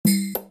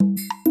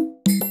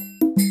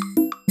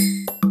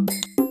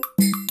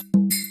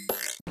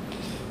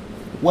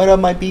What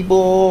up, my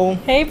people?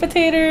 Hey,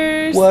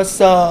 potatoes!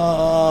 What's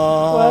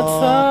up?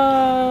 What's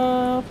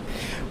up?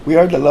 We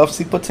are the Love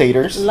Seed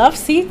Potatoes. Love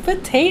Seed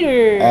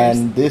Potatoes!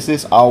 And this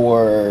is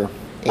our.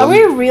 Are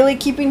we really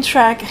keeping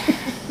track?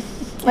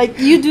 Like,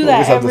 you do We that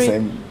always have every... the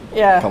same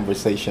Yeah.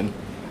 conversation.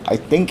 I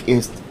think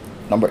it's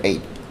number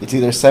 8. It's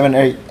either 7,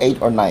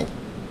 8, or 9.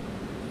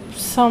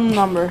 Some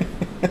number.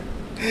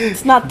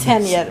 It's not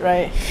 10 yet,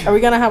 right? Are we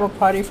gonna have a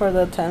party for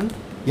the 10th?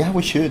 Yeah,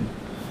 we should.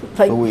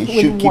 Like, So we with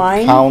should keep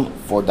wine? count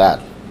for that.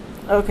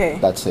 Okay.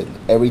 That's it.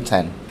 Every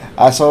 10.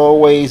 As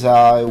always,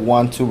 I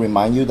want to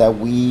remind you that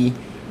we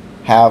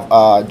have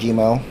a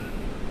Gmail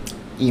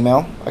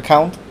email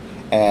account,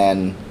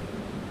 and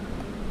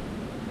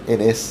it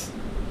is.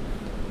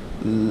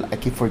 I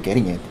keep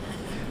forgetting it.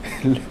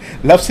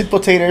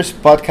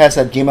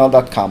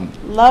 LoveSeedPotatoesPodcast@gmail.com.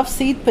 Love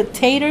Seed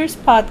Potatoes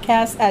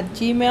Podcast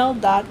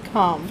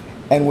 @gmail.com.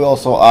 And we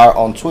also are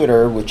on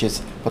Twitter, which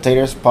is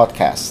Potatoes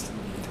Podcast.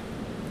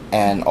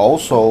 And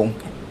also,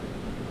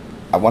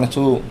 I wanted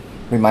to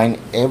remind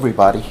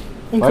everybody,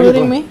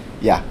 Including me?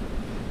 Yeah,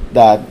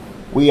 that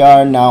we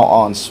are now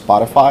on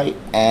Spotify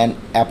and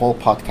Apple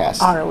Podcasts.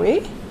 Are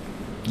we?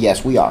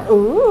 Yes, we are.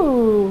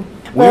 Ooh.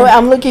 We're- Wait,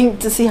 I'm looking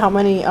to see how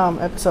many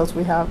episodes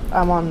we have.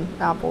 I'm on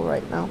Apple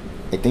right now.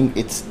 I think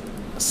it's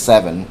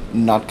 7,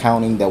 not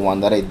counting the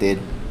one that I did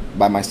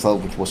by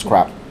myself, which was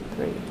crap.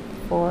 3,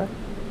 4.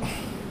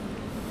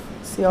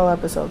 See all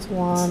episodes.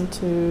 1,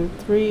 2,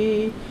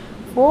 3,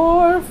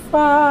 4,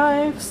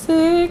 5,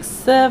 6,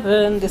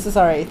 7. This is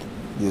our 8th.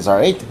 This is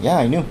our 8th. Yeah,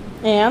 I knew.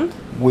 And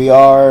We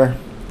are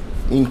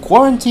in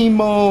quarantine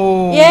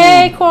mode.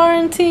 yay,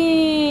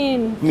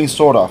 quarantine! I mean,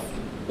 sort of.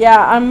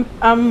 Yeah,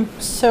 I'm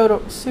soda.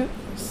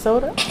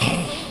 Soda?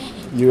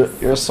 You're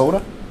a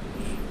soda?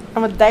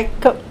 I'm a Diet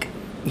Coke.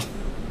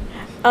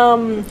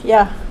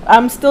 Yeah,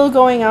 I'm still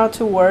going out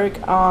to work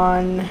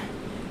on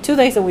 2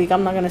 days a week.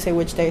 I'm not gonna say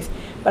which days,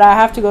 but I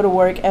have to go to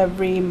work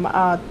every.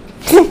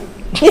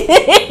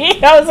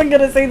 I wasn't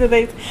gonna say the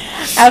days.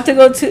 I have to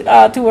go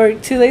to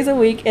work 2 days a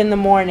week in the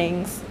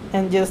mornings,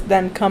 and just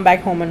then come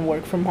back home and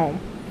work from home.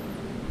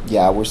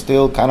 Yeah, we're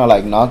still kind of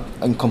like not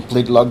in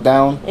complete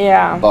lockdown,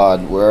 Yeah.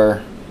 but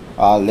we're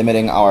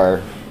limiting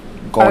our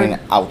going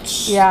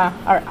outs. Yeah,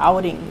 our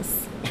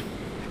outings.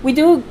 We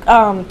do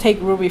take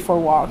Ruby for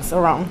walks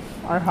around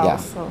our house. Yeah.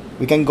 So.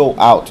 We can go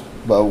out,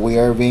 but we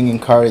are being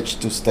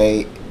encouraged to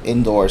stay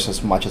indoors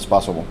as much as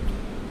possible,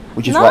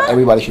 which is what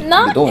everybody should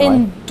be doing, right?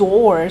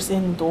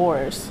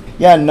 Indoors.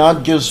 Yeah,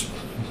 not just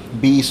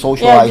be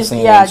socializing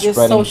and Just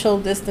spreading. social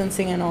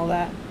distancing and all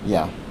that.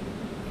 Yeah.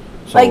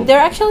 So, Like, they're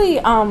actually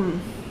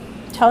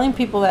telling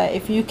people that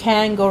if you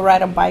can go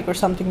ride a bike or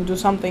something, do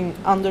something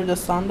under the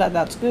sun,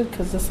 that's good,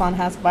 because the sun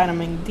has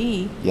vitamin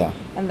D, yeah.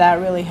 and that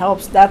really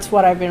helps. That's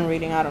what I've been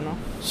reading. I don't know.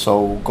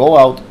 So go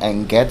out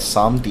and get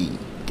some D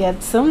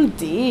Get some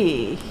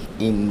D.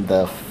 in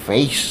the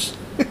face.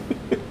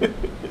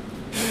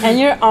 And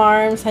your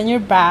arms and your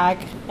back,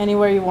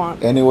 anywhere you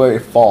want. Anywhere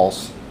it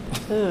falls.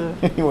 Ugh.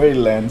 Anywhere it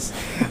lands.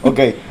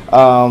 Okay.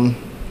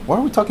 What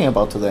are we talking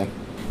about today?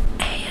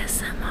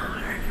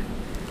 ASMR.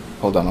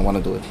 Hold on, I want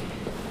to do it.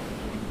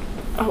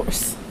 Oh,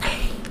 S.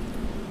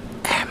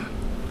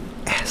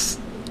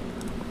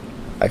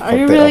 are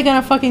you really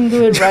gonna fucking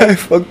do it I right?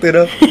 fucked it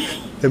up.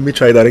 Let me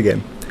try that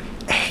again.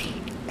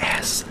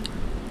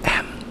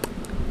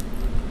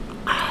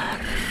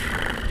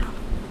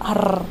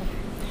 Arr.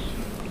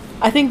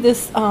 I think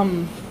this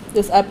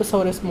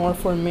episode is more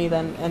for me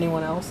than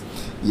anyone else.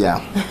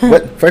 Yeah.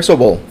 But first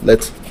of all,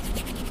 let's.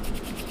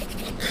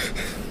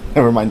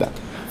 Never mind that.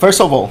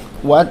 First of all,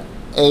 what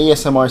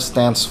ASMR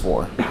stands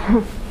for?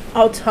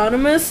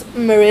 Autonomous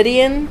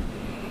Meridian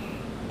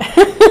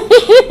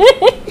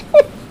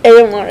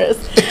AMRS.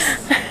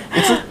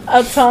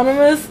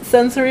 Autonomous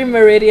Sensory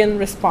Meridian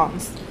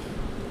Response.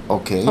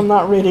 Okay. I'm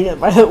not reading it,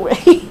 by the way.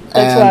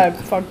 That's why I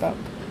fucked up.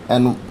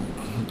 And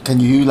can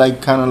you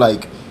like kind of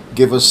like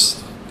give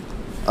us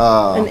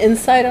An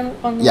insight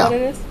on yeah. what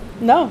it is?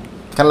 No.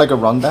 kind of like a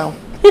rundown?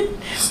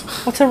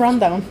 What's a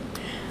rundown?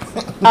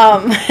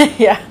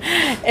 Yeah,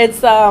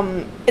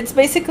 it's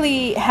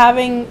basically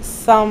having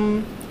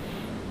some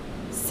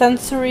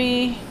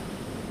sensory.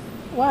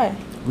 What?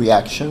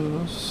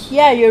 Reactions?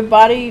 Yeah, your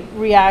body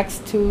reacts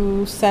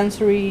to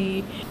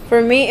sensory.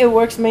 For me, it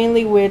works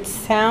mainly with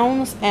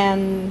sounds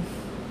and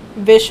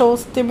visual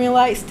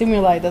stimuli.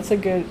 Stimuli, that's a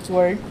good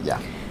word. Yeah.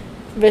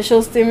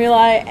 Visual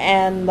stimuli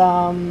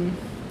and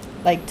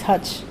like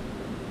touch.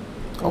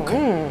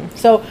 Okay.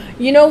 So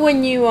you know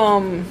when you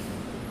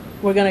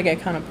we're gonna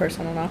get kind of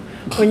personal now.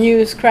 When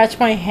you scratch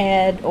my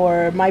head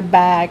or my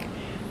back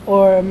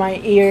or my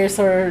ears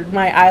or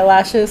my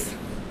eyelashes,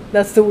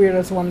 that's the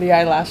weirdest one, the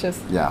eyelashes.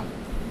 Yeah.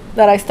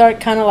 That I start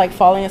kind of like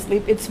falling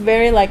asleep. It's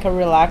very like a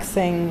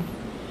relaxing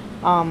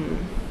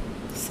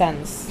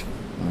sense.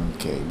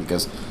 Okay,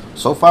 because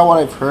so far what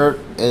I've heard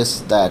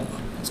is that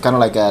it's kind of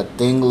like a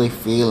tingly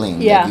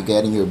feeling Yeah. that you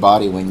get in your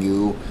body when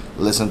you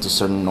listen to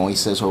certain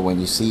noises or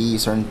when you see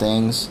certain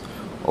things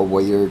or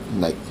when you're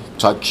like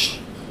touch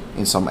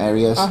in some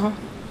areas. Uh-huh.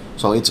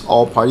 So it's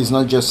all part. It's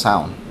not just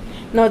sound.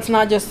 No, it's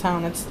not just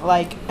sound. It's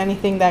like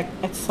anything that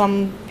it's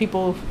some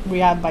people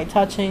react by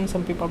touching,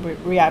 some people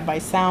react by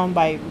sound,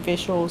 by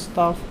visual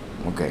stuff.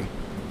 Okay.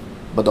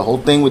 But the whole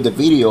thing with the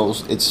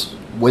videos, it's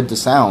with the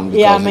sound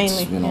Yeah, because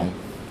mainly. it's, you know,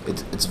 Yeah.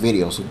 it's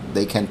video, so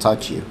they can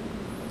touch you.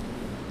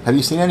 Have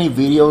you seen any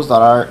videos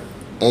that are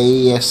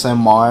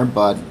ASMR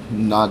but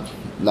not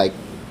like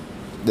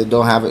they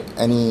don't have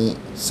any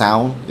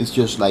sound? It's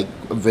just like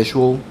a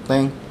visual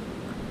thing.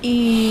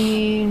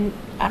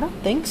 I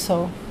don't think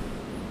so.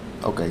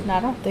 Okay. No, I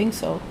don't think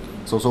so.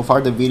 So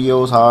far the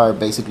videos are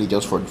basically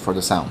just for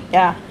the sound.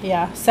 Yeah,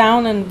 yeah,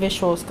 sound and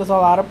visuals, because a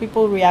lot of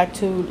people react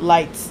to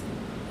lights,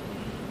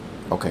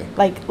 Okay.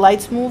 like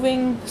lights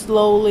moving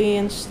slowly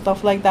and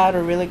stuff like that,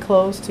 or really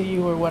close to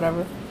you or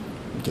whatever.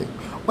 Okay.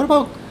 What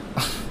about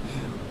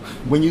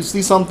when you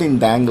see something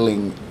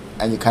dangling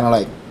and you kind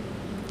of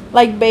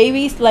Like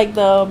babies, like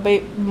the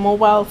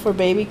mobile for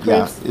baby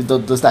yeah,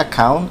 cribs. does that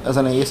count as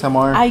an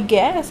ASMR? I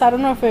guess I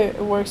don't know if it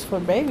works for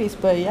babies,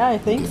 but yeah, I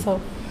think Okay.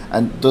 so.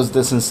 And does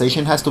the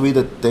sensation has to be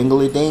the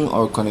tingly thing,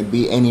 or can it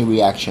be any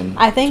reaction?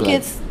 I think to that?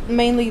 it's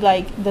mainly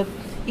like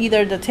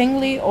either the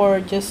tingly or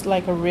just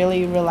like a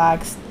really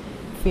relaxed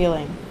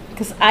feeling.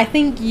 Because I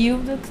think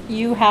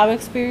you have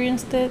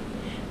experienced it,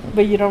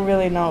 but you don't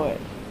really know it.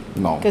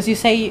 No. Because you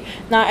say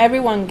not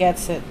everyone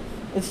gets it.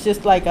 It's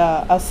just like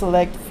a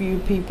select few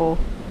people.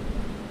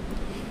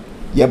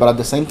 Yeah, but at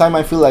the same time,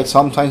 I feel like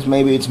sometimes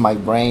maybe it's my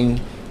brain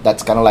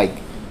that's kind of like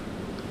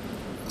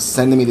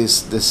sending me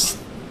this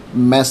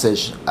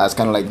message as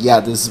kind of like, yeah,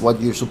 this is what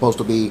you're supposed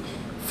to be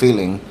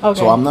feeling. Okay.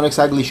 So I'm not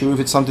exactly sure if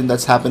it's something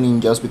that's happening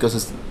just because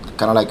it's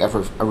kind of like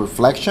a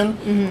reflection,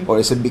 or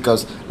is it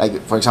because, like,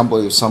 for example,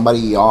 if somebody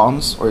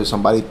yawns or if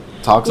somebody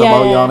talks Yeah,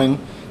 about yeah. yawning,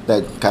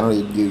 that kind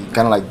of you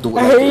kind of like do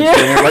it. Like, Yeah.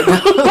 explain it like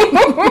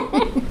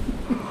that.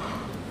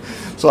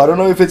 So I don't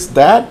know if it's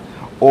that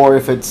or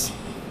if it's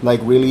like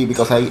really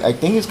because I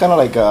think it's kind of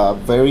like a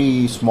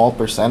very small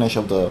percentage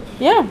of the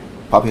Yeah.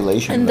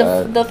 population And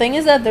that the thing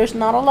is that there's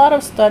not a lot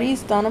of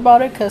studies done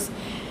about it because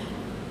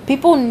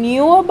people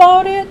knew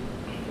about it.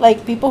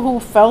 Like people who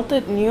felt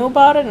it knew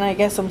about it, and I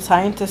guess some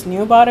scientists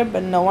knew about it,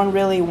 but no one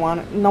really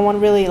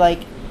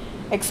like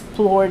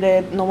explored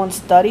it. No one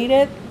studied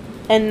it,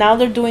 and now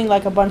they're doing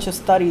like a bunch of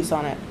studies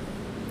on it,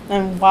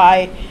 and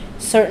why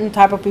certain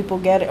type of people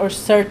get it or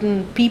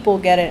certain people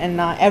get it and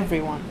not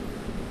everyone.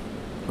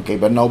 okay,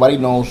 but nobody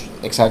knows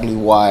exactly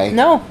why.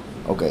 No.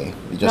 Okay,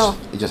 No.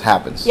 it just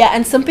happens. Yeah,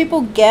 and some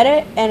people get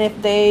it, and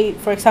if they,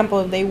 for example,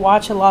 if they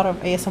watch a lot of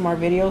ASMR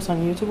videos on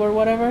YouTube or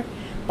whatever,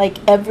 like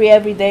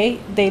every day,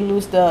 they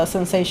lose the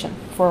sensation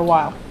for a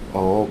while.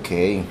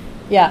 Okay.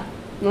 Yeah,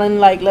 then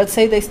like let's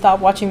say they stop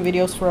watching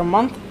videos for a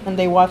month, and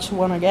they watch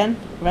one again.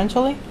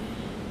 Eventually,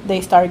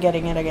 they start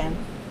getting it again.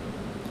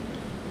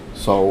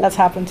 So That's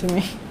happened to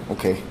me.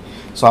 okay,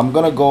 so I'm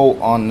gonna go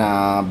on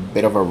a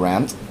bit of a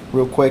rant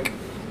real quick,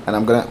 and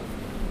I'm gonna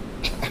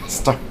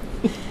start.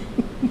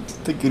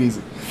 Take it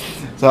easy.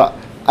 So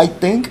I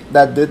think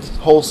that this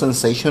whole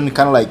sensation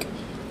kind of like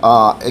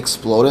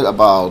exploded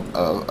about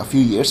a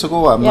few years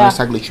ago. I'm Yeah. not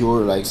exactly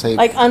sure, like say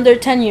Like under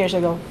 10 years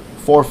ago.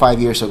 4 or 5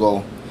 years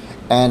ago,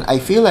 and I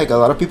feel like a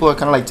lot of people are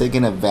kind of like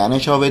taking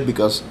advantage of it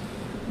because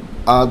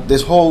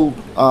this whole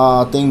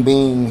thing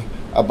being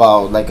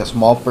about like a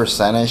small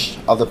percentage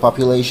of the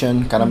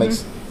population kind of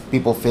makes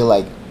people feel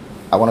like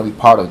I want to be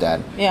part of that.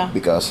 Yeah.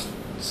 Because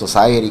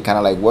society kind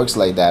of like works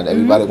like that.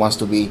 Everybody wants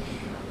to be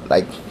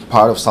like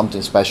part of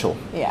something special.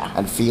 Yeah.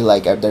 And feel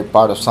like they're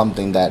part of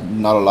something that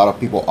not a lot of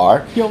people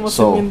are. You almost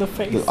hit me in the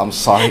face. I'm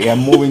sorry, I'm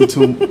moving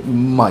too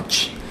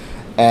much,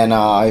 and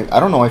I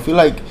don't know. I feel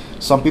like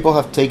some people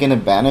have taken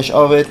advantage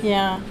of it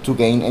Yeah. to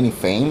gain any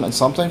fame, and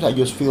sometimes I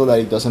just feel that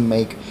it doesn't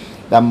make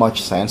that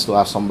much sense to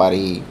have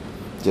somebody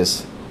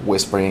just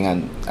whispering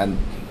and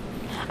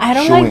I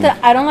don't chewing.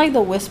 I don't like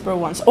the whisper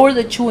ones or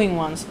the chewing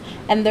ones.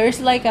 And there's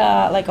like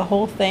a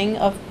whole thing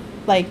of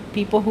like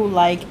people who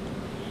like,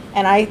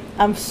 and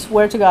I'm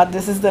swear to God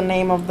this is the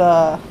name of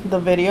the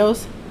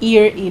videos,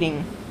 ear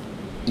eating.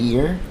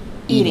 ear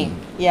Eating.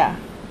 Yeah.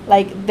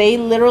 Like they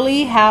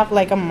literally have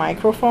like a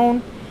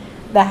microphone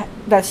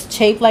that's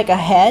shaped like a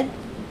head,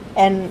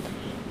 and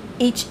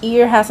each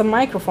ear has a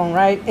microphone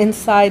right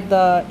inside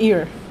the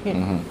ear.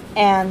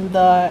 And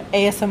the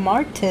ASMR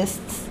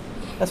artists,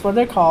 that's what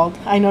they're called.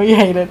 I know you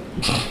hate it.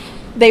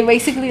 They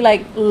basically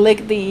like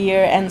lick the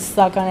ear and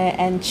suck on it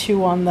and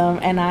chew on them,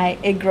 and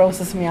it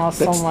grosses me out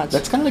so much.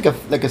 That's kind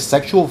of like a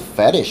sexual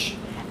fetish.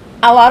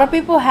 A lot of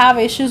people have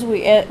issues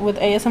with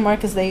ASMR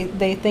because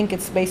they think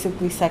it's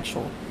basically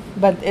sexual,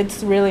 but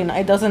it's really not.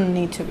 It doesn't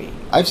need to be.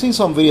 I've seen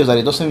some videos that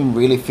it doesn't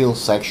really feel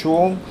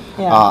sexual.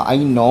 Yeah. I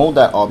know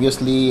that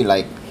obviously,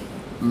 like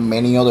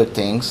many other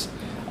things,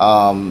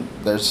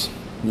 there's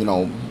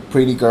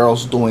pretty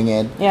girls doing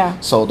it. Yeah.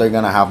 So they're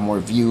gonna have more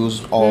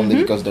views only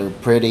because they're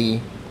pretty.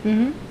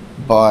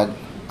 But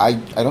I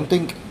don't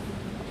think,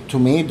 to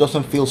me, it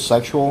doesn't feel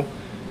sexual.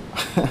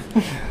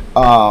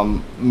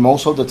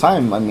 Most of the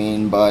time, I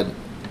mean, but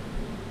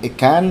it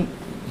can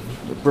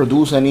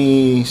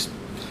produce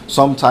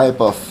some type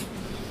of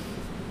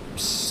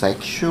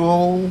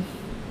sexual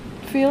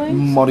feelings.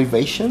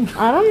 Motivation.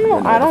 I don't know.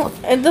 You know I the don't.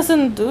 fuck- It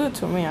doesn't do it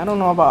to me. I don't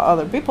know about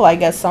other people. I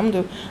guess some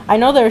do. I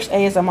know there's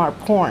ASMR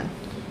porn.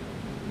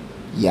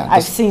 Yeah,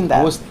 I've seen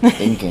that. I was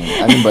thinking.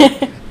 I mean,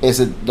 but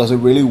does it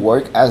really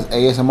work as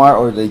ASMR,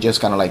 or they just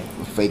kind of like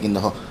faking the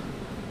whole?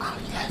 Oh,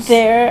 yes.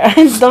 There,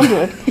 don't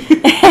do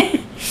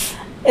it.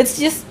 It's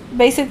just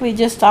basically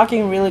just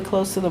talking really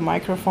close to the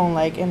microphone,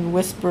 like in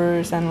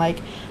whispers and like,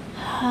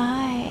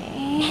 hi.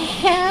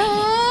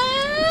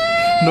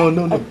 No.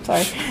 I'm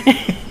sorry.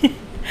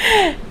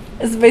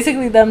 It's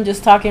basically them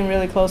just talking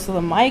really close to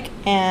the mic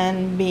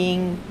and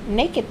being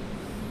naked.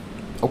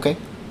 Okay.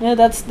 Yeah,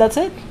 that's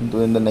it.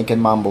 Doing the naked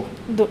mambo,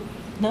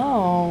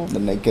 No. the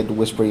naked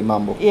whispery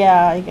mambo.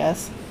 Yeah, I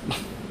guess.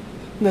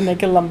 The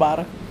naked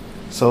lambada.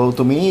 So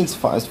to me, it's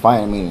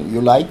fine. I mean,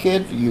 you like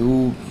it.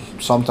 You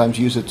sometimes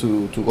use it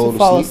to go To to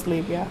fall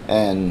sleep, asleep, yeah.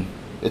 and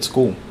it's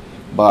cool.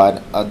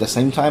 But at the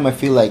same time, I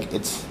feel like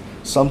it's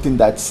something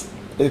that's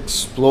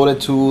exploded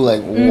too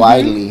like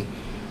widely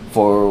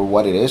for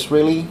what it is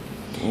really.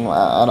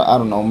 I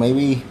don't know.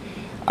 Maybe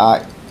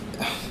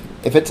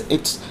if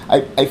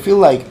I feel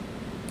like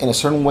in a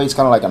certain way it's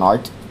kind of like an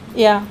art,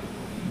 Yeah.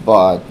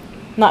 but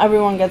Not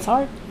everyone gets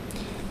art.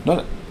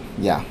 not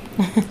yeah.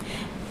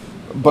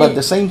 But at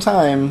the same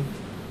time,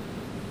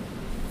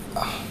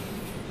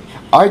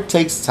 art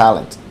takes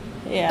talent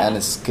Yeah. and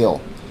a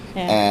skill.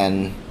 Yeah.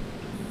 And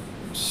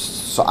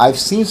so I've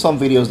seen some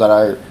videos that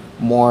are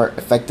more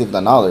effective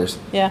than others,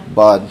 Yeah.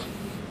 but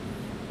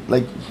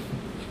like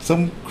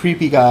some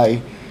creepy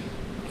guy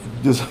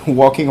just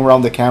walking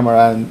around the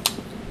camera and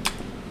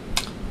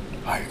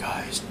hi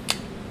guys.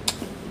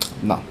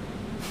 No.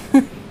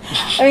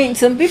 I mean,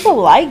 some people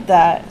like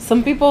that.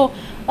 Some people,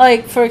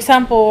 like, for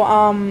example,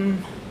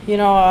 you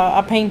know,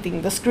 a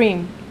painting, The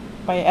Scream,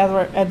 by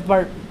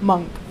Edvard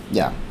Munch.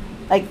 Yeah.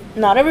 Like,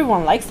 not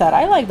everyone likes that.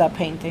 I like that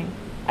painting.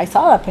 I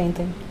saw that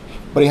painting.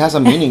 But it has a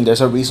meaning.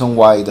 There's a reason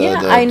why the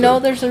Yeah, I know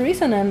there's a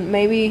reason, and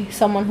maybe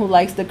someone who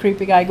likes the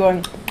creepy guy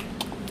going,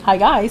 "Hi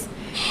guys,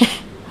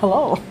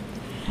 hello."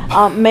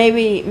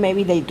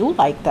 Maybe they do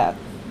like that,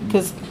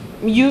 because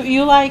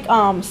you like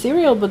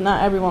cereal, but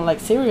not everyone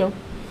likes cereal.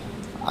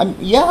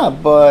 Yeah,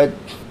 but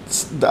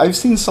I've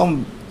seen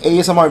some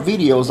ASMR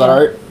videos that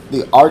are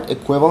the art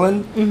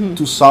equivalent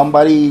to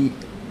somebody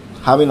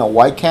having a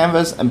white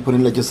canvas and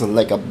putting like just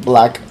like a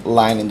black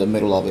line in the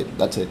middle of it.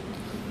 That's it.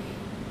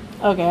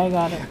 Okay, I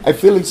got it. I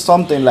feel it's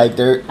something like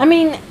there. I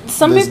mean,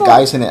 some There's people.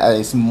 guys in it.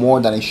 It's more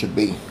than it should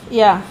be.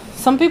 Yeah,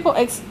 some people.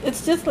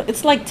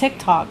 It's like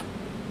TikTok.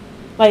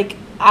 Like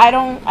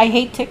I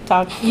hate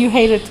TikTok. You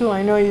hate it too.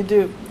 I know you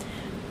do.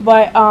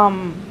 But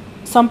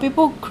some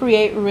people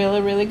create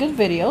really really good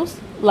videos.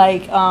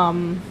 Like I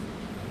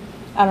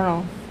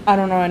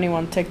don't know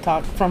anyone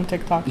from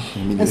TikTok.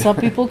 And some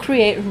people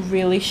create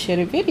really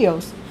shitty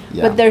videos.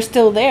 Yeah. But they're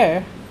still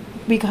there.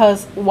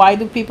 Because why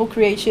do people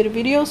create shitty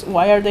videos?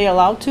 Why are they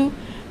allowed to?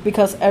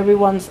 Because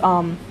everyone's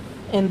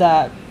in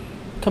that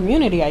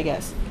community, I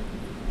guess.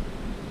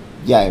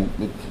 Yeah.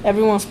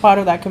 Everyone's part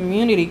of that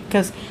community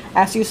because,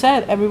 as you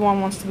said,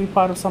 everyone wants to be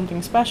part of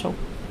something special.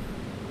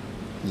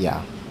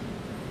 Yeah.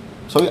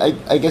 So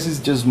I guess it's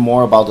just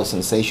more about the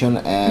sensation,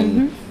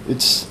 and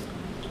it's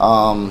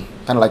kind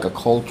of like a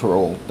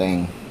cultural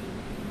thing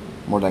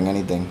more than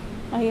anything.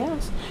 I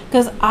guess.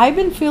 Because I've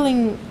been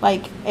feeling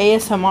like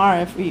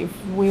ASMR, if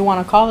we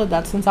want to call it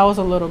that, since I was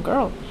a little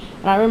girl.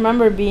 And I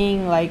remember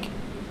being like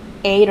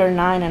 8 or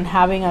 9 and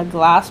having a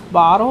glass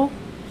bottle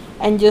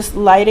and just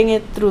lighting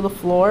it through the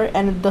floor.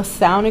 And the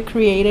sound it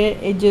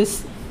created, it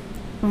just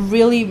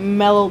really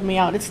mellowed me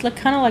out. It's like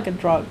kind of like a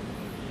drug.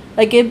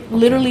 Like it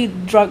literally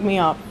drugged me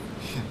up.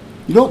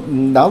 You know,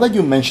 now that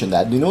you mentioned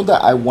that, you know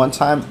that one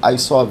time I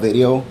saw a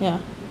video, Yeah.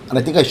 and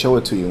I think I showed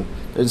it to you.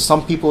 There's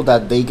some people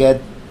that they get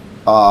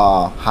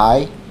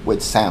high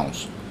with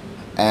sounds,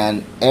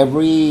 and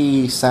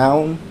every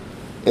sound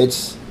it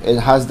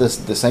has the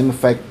same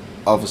effect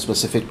of a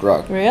specific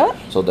drug. Really?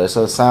 So there's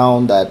a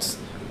sound that's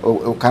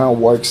it kind of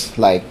works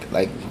like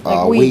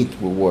weed.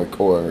 weed would work,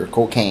 or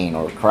cocaine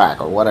or crack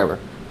or whatever,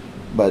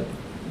 but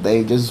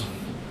they just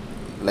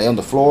lay on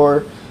the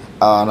floor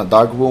in a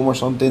dark room or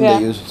something. Yeah.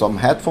 They use some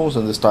headphones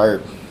and they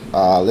start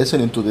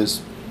listening to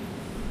these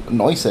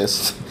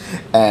noises,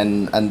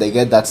 and they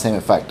get that same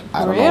effect.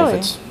 I don't know if Really?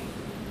 it's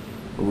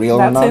real or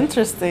That's not.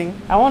 interesting.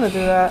 I want to do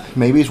that.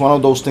 Maybe it's one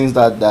of those things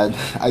that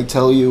I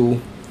tell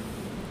you,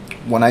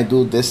 when I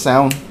do this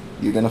sound,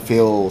 you're gonna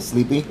feel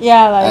sleepy.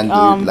 Yeah, like And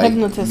you-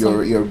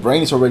 hypnotism. your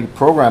brain is already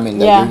programming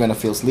that Yeah. you're gonna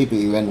feel sleepy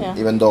Yeah.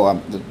 even though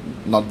I'm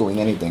not doing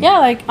anything. Yeah,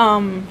 like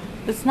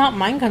it's not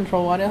mind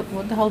control.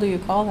 What the hell do you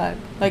call that?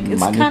 Like it's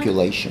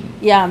Manipulation.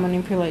 Yeah,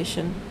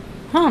 manipulation.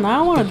 Huh?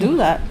 Now I want to do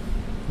that.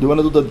 Do you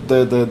wanna do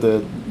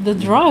the The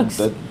drugs.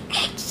 the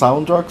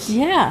sound drugs?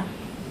 Yeah.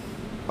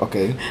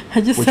 Okay.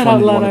 I just Which said one out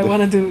do you loud wanna I do?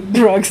 want to do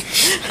drugs.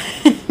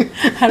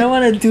 I don't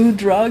want to do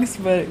drugs,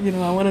 but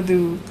I want to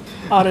do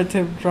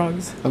auditive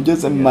drugs. I'm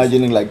just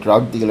imagining like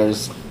drug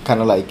dealers kind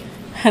of like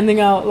Handing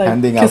out like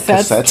handing out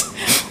cassettes.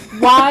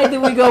 cassettes. Why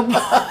did we go?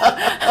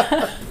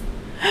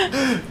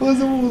 What's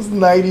the most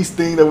 90s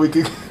thing that we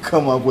could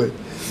come up with?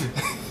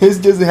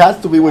 it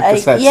has to be with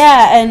cassettes.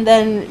 Yeah, and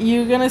then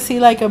you're gonna see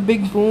like a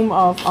big boom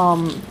of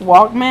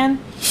Walkman,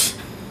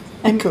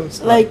 and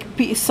Because, like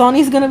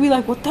Sony's gonna be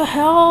like, what the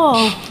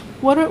hell?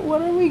 What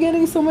are we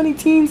getting so many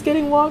teens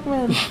getting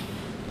Walkman?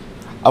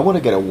 I want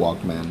to get a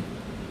Walkman.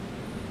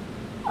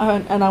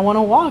 And I want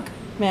to walk,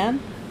 man.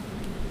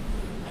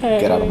 Hey.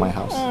 Get out of my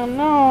house. Oh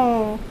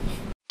no.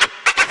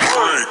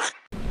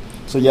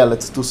 So yeah,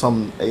 let's do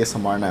some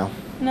ASMR now.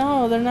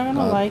 No, they're not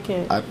gonna like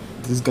it.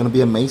 This is gonna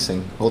be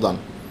amazing. Hold on.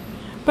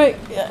 But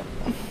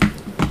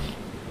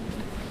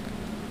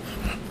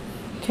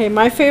okay,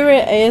 my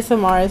favorite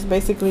ASMR is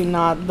basically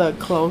not the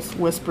close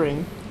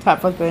whispering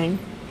type of thing.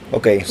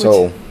 Okay,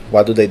 so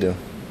what do they do?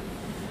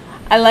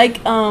 I like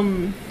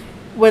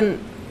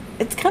when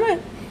it's kind of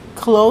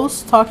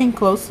close, talking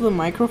close to the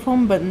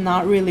microphone, but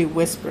not really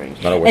whispering.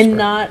 Not a whisper. And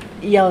not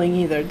yelling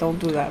either. Don't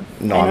do that.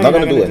 No, I know I'm not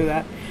you're gonna do it.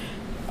 that.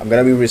 I'm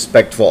gonna be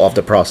respectful of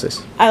the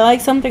process. I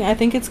like something. I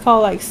think it's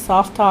called like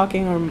soft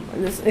talking, or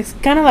it's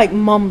kind of like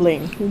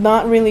mumbling,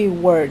 not really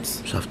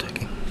words. Soft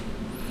talking.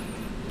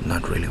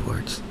 Not really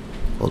words.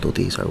 Although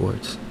these are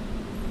words.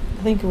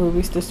 I think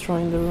Ruby's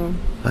destroying the room.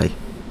 Hi.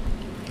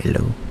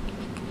 Hello.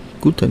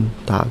 Guten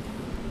Tag.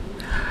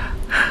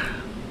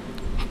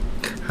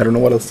 I don't know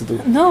what else to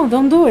do. No,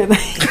 don't do it.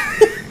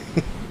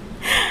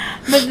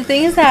 But the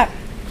thing is that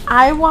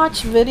I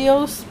watch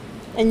videos,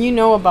 and you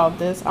know about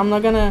this. I'm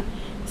not gonna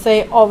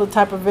say all the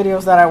type of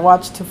videos that I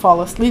watch to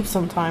fall asleep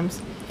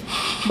sometimes,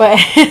 but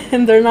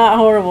and they're not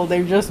horrible.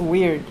 They're just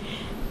weird.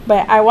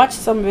 But I watch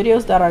some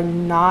videos that are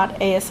not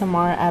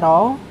ASMR at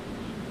all,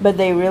 but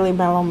they really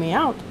mellow me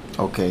out.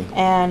 Okay.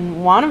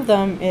 And one of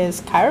them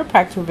is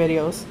chiropractor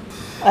videos.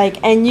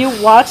 Like, and you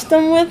watch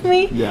them with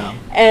me. Yeah.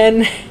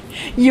 And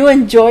you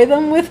enjoy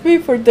them with me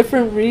for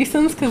different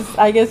reasons, because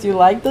I guess you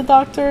like the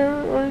doctor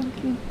or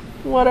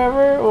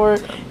whatever, or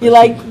you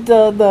like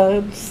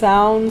the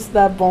sounds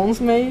that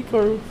bones make,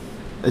 or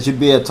It should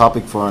be a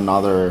topic for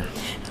another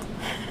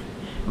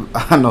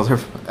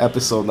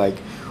episode, like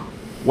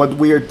what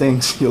weird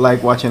things you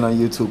like watching on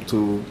YouTube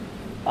to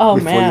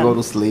before you go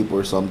to sleep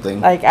or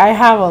something. Like, I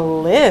have a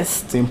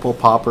list. Pimple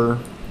Popper.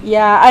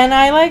 Yeah, and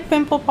I like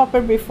Pimple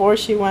Popper before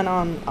she went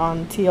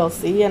on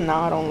TLC, and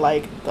now I don't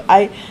like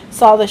I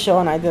saw the show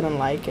and I didn't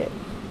like it,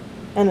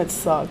 and it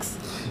sucks.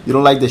 You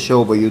don't like the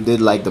show, but you did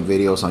like the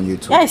videos on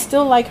YouTube. Yeah, I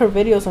still like her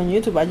videos on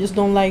YouTube. I just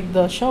don't like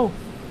the show.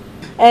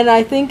 And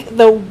I think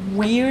the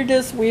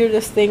weirdest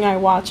thing I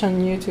watch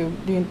on YouTube,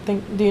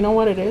 do you know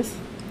what it is?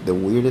 The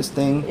weirdest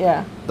thing?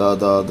 Yeah.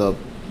 The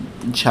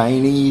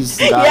Chinese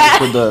guy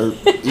Yeah. with the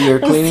ear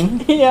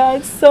cleaning? Yeah,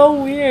 it's so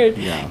weird.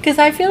 Yeah. Because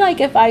I feel like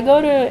if I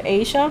go to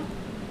Asia,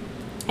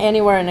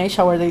 anywhere in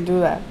Asia where they do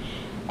that,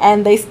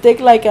 and they stick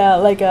like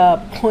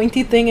a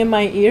pointy thing in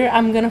my ear,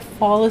 I'm gonna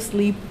fall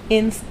asleep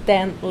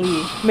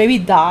instantly. Maybe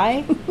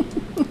die.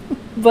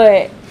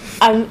 But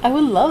I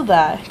would love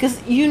that,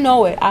 because you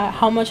know it.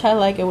 How much I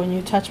like it when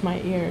you touch my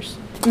ears.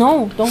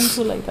 No, don't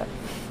do like that.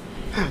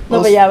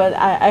 No, but yeah, but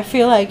I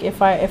feel like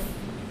if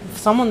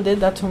someone did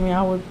that to me,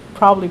 I would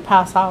probably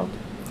pass out.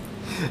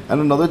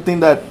 And another thing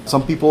that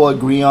some people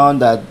agree on,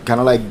 that kind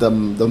of like the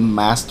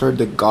master,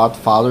 the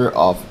godfather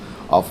of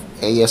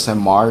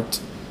ASMR,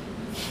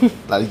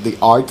 like the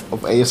art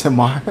of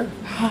ASMR,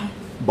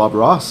 Bob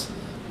Ross.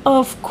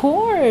 Of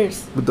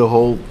course. With the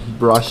whole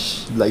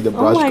brush, like the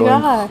brush Oh my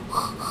going, god.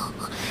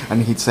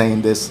 and he's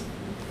saying this.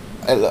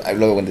 I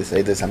love when they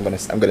say this. I'm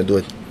gonna do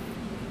it.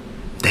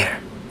 There.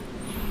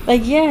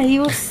 Like, yeah, he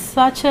was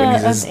such When he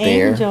an says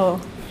there. angel.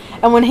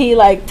 And when he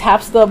like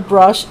taps the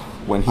brush,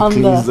 When he on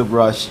cleans the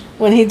brush,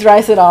 when he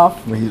dries it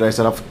off, when he dries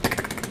it off,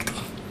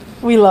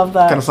 we love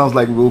that. kind of sounds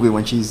like Ruby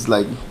when she's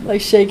like,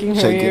 Like shaking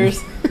her shaking. ears.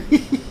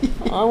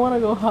 I want to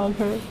go hug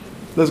her.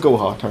 let's go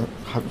Hawkeye.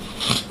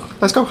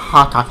 Let's go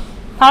Hawkeye.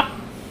 Hug?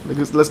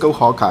 Let's go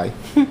Hawkeye.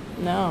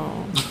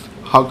 No.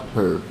 Hug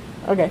her.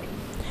 Okay.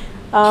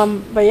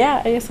 But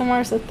yeah,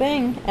 ASMR is a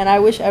thing, and I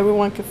wish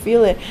everyone could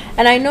feel it.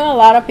 And I know a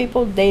lot of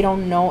people, they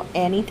don't know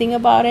anything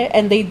about it,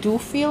 and they do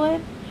feel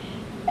it,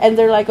 and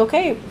they're like,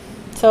 okay,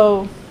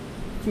 so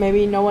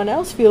maybe no one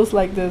else feels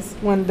like this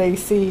when they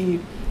see,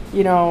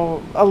 you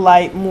know, a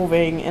light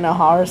moving in a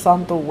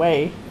horizontal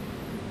way.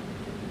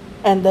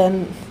 And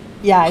then,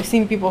 yeah, I've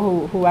seen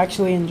people who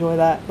actually enjoy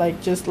that,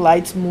 like just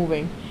lights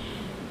moving.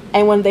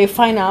 And when they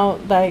find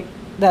out that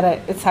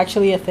it's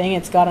actually a thing,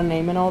 it's got a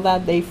name and all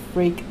that, they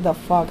freak the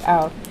fuck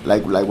out.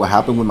 Like what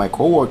happened with my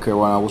coworker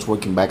when I was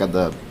working back at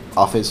the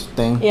office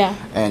thing. Yeah.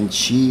 And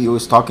she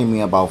was talking to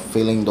me about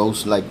feeling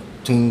those like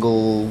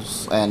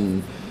tingles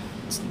and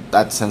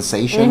that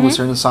sensation with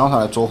certain sounds,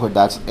 and I told her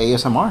that's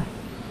ASMR,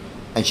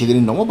 and she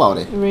didn't know about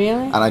it. Really?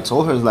 And I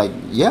told her like,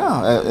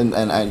 yeah, and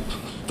I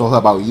told her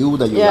about you,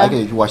 that you Yeah. like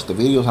it, you watch the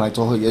videos, and I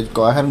told her, yeah,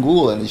 go ahead and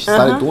Google it, and she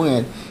started doing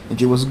it, and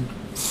she was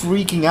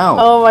freaking out.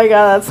 Oh my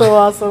god, that's so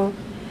awesome.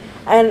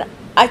 And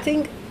I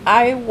think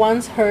I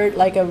once heard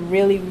like a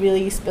really,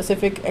 really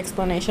specific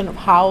explanation of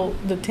how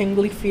the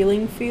tingly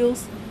feeling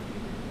feels.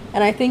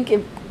 And I think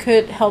it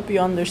could help you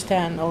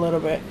understand a little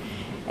bit.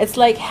 It's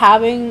like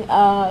having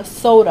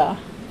soda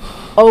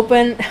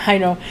open. I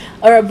know,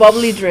 or a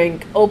bubbly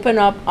drink. Open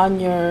up on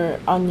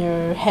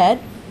your head,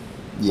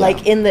 Yeah.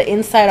 like in the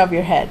inside of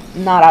your head,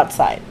 not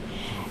outside,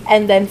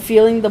 and then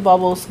feeling the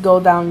bubbles go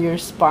down your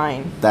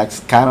spine. That's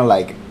kind of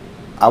like,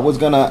 I was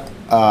gonna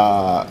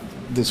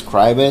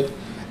describe it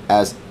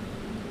as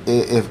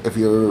if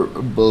your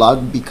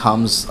blood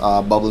becomes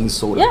bubbling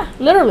soda. Yeah,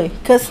 literally,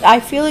 because I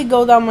feel it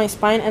go down my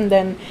spine, and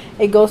then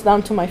it goes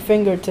down to my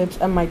fingertips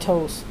and my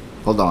toes.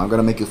 Hold on, I'm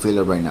gonna make you feel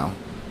it right now.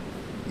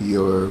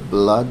 Your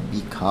blood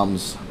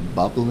becomes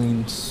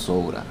bubbling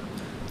soda,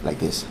 like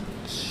this.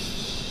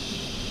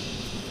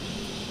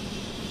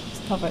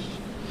 Stop it.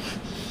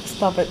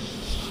 Stop it.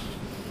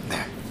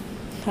 There.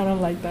 I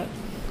don't like that.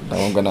 Now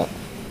I'm gonna.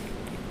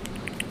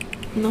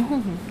 No.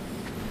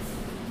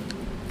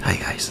 Hi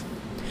guys.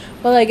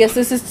 Well, I guess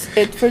this is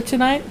it for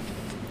tonight.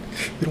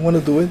 You don't want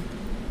to do it?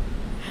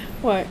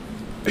 What?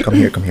 Come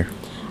here, come here.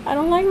 I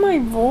don't like my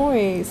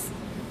voice.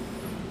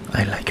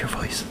 I like your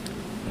voice.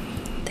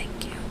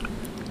 Thank you.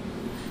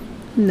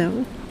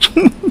 No.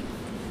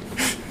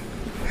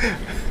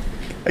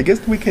 I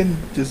guess we can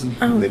just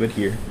Oh. leave it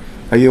here.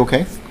 Are you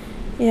okay?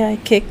 Yeah, I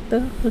kicked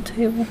the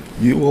table.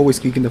 You always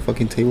kicking the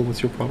fucking table.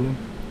 What's your problem?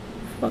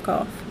 Fuck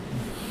off.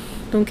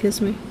 Don't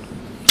kiss me.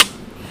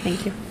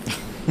 Thank you.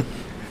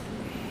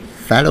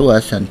 Follow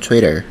us on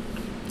Twitter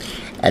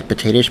at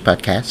Potatoes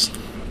Podcast.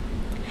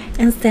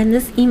 And send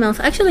us emails.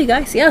 Actually,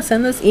 guys, yeah,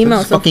 send us Send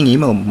us emails. fucking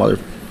email, mother.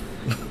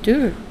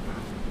 Dude,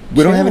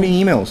 We don't have chill.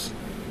 any emails.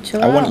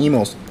 chill I want out.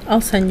 emails.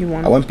 I'll send you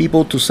one. I want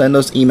people to send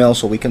us emails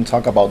so we can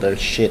talk about their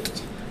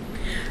shit.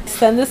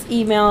 Send us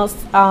emails.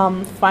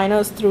 Find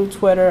us through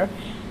Twitter.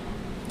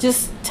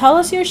 Just tell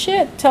us your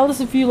shit. Tell us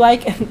if you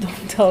like and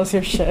don't tell us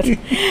your shit.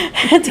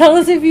 Tell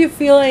us if you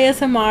feel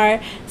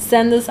ASMR.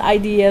 Send us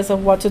ideas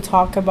of what to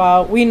talk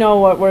about. We know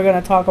what we're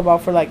gonna talk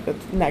about for like the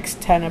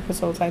next 10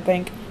 episodes, I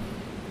think.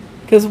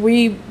 Because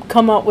we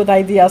come up with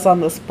ideas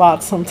on the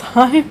spot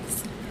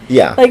sometimes.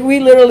 Yeah. Like we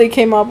literally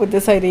came up with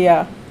this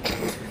idea.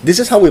 This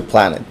is how we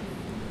plan it.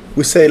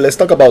 We say, let's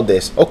talk about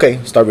this.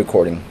 Okay, start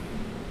recording.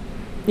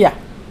 Yeah.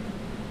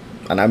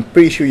 And I'm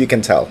pretty sure you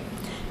can tell.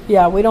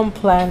 Yeah, we don't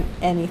plan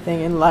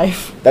anything in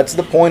life. That's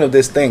the point of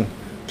this thing.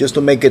 Just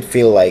to make it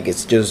feel like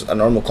it's just a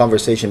normal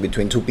conversation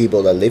between two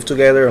people that live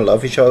together and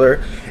love each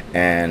other.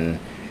 And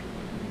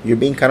you're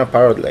being kind of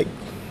part of like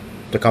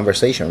the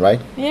conversation,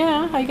 right?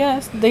 Yeah, I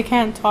guess. They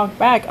can't talk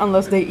back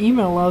unless they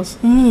email us.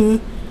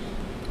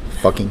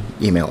 Fucking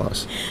email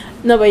us.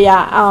 No, but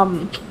yeah,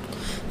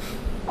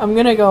 I'm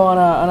gonna go on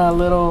a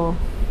little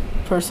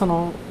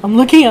personal. I'm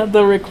looking at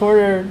the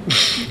recorder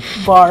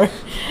bar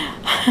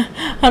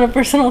on a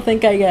personal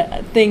thing.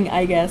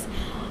 I guess.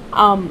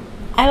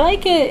 I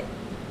like it.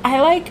 I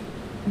like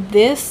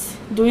this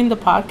doing the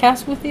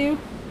podcast with you.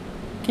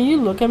 Can you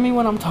look at me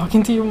when I'm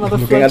talking to you, motherfucker?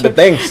 Looking at the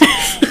things.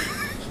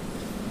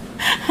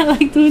 I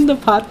like doing the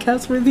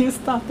podcast with you.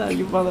 Stop that,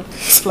 you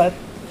motherfucker.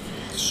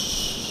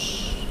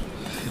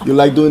 You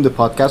like doing the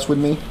podcast with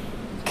me?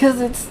 Because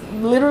it's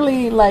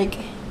literally like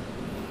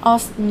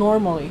us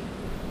normally.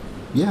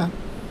 Yeah.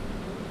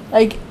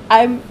 Like,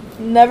 I'm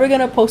never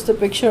gonna post a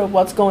picture of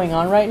what's going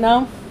on right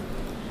now.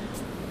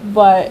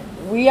 But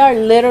we are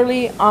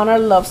literally on our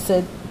love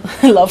seat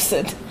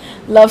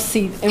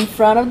in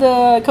front of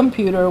the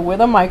computer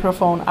with a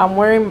microphone. I'm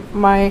wearing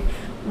my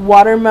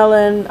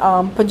watermelon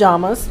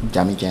pajamas,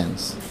 Jammy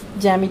Jans.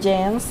 jammy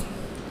jams.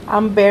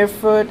 I'm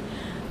barefoot.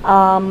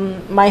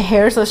 My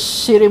hair's a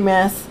shitty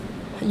mess.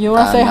 You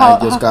wanna say And how? I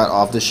just got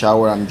off the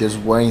shower. I'm just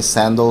wearing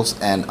sandals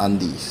and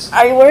undies.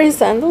 Are you wearing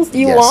sandals?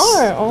 You Yes.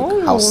 are.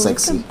 Oh, How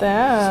sexy. Look at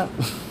that.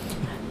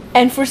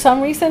 And for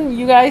some reason,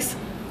 you guys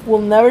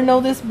will never know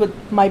this, but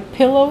my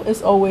pillow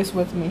is always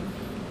with me.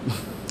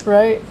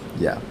 Right?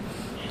 Yeah.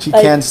 She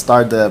Like- can't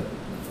start the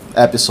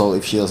episode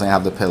if she doesn't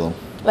have the pillow.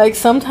 Like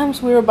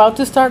sometimes we're about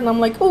to start, and I'm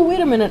like, oh, wait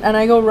a minute, and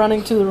I go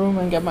running to the room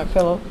and get my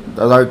pillow.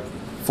 There are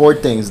 4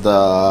 things: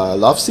 the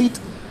love seat,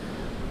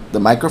 the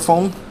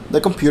microphone, the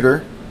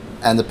computer,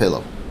 and the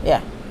pillow.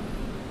 Yeah.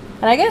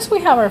 And I guess we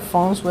have our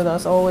phones with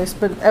us always,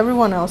 but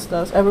everyone else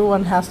does.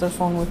 Everyone has their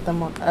phone with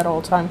them at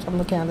all times. I'm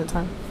looking at the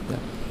time.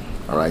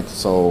 All right.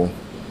 So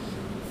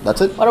that's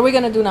it. What are we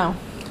gonna do now?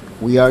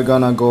 We are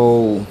gonna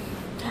go.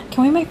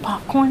 Can we make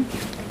popcorn?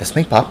 Let's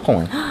make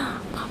popcorn.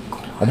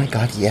 Oh my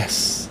God!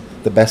 Yes,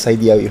 the best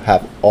idea you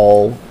have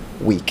all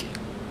week.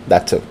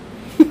 That too.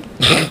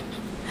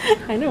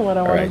 I know what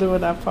I want to right. do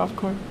with that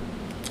popcorn.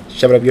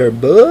 Shove it up your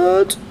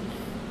butt.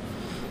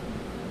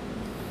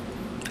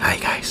 Hi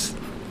guys.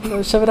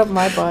 No, shove it up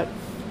my butt.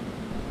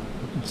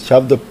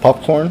 Shove the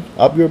popcorn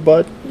up your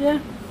butt, Yeah.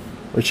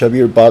 or shove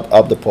your butt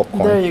up the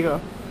popcorn. There you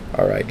go.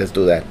 All right, let's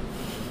do that.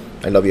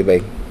 I love you,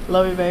 babe.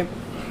 Love you, babe.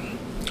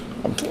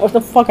 What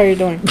the fuck are you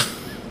doing?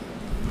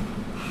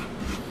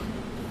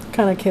 What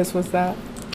kind of kiss was that?